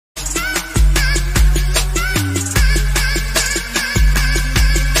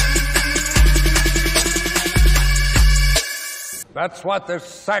That's what this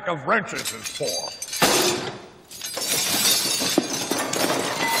sack of wrenches is for.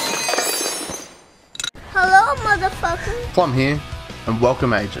 Hello, motherfucker. Plum here, and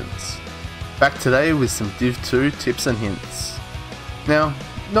welcome agents. Back today with some Div 2 tips and hints. Now,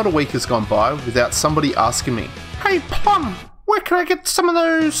 not a week has gone by without somebody asking me, "Hey Plum, where can I get some of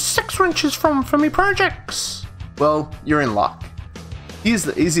those HEX wrenches from for me projects?" Well, you're in luck. Here's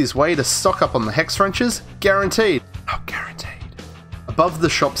the easiest way to stock up on the HEX wrenches, guaranteed. Not guaranteed. Above the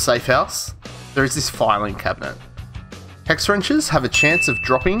shop safe house, there is this filing cabinet. HEX wrenches have a chance of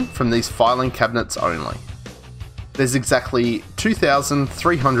dropping from these filing cabinets only. There's exactly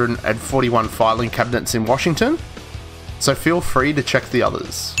 2,341 filing cabinets in Washington, so feel free to check the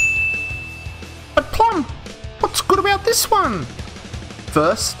others. But Plum, what's good about this one?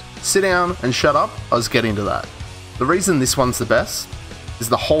 First, sit down and shut up, I was getting to that. The reason this one's the best is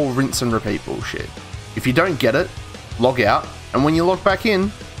the whole rinse and repeat bullshit. If you don't get it, log out, and when you log back in,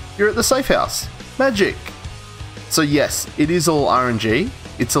 you're at the safe house. Magic! So yes, it is all RNG,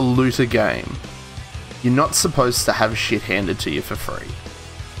 it's a looter game. You're not supposed to have shit handed to you for free.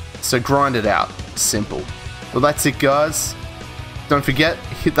 So grind it out, simple. Well, that's it guys. Don't forget,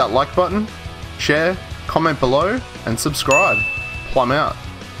 hit that like button, share, comment below, and subscribe. Plum out.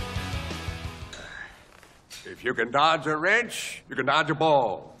 If you can dodge a wrench, you can dodge a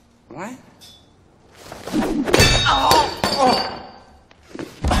ball. What? Oh!